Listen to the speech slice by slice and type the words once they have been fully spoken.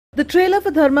The trailer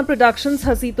for Dharma Productions'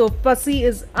 Hasee to Phasee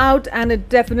is out and it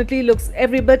definitely looks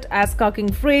every bit as cocking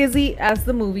Phasee as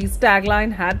the movie's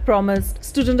tagline had promised.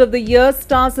 Student of the Year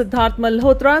star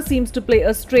Siddharth seems to play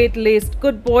a straight-laced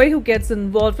good boy who gets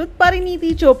involved with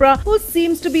Parineeti, who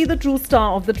seems to be the true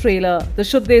star of the trailer. The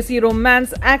Shuddesi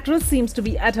romance actress seems to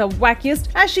be at her wackiest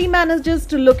as she manages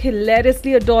to look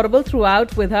hilariously adorable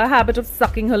throughout, with her habit of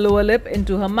sucking her lower lip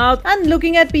into her mouth and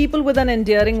looking at people with an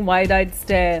endearing wide-eyed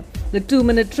stare. The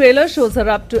 2-minute trailer shows her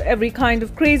up to every kind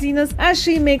of craziness as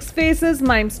she makes faces,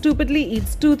 mimes stupidly,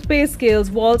 eats toothpaste,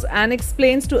 scales walls, and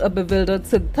explains to a bewildered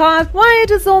Siddharth why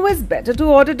it is always better to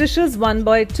order dishes one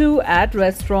by two at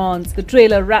restaurants. The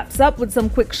trailer wraps up with some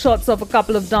quick shots of a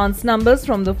couple of dance numbers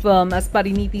from the film. As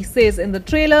Parineeti says in the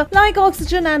trailer, like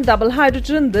oxygen and double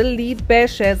hydrogen, the lead pair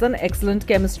shares an excellent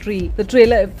chemistry. The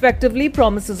trailer effectively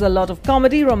promises a lot of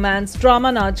comedy, romance, drama,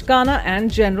 Naach Gana, and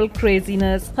general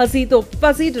craziness. Hasee to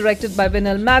Phasee, directed by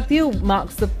Vinil Matthew,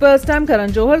 marks the first time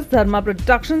Karan Johar's Dharma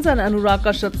Productions and Anurag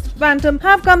Kashyap's Phantom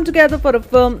have come together for a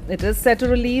film. It is set to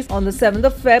release on the 7th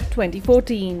of Feb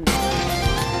 2014.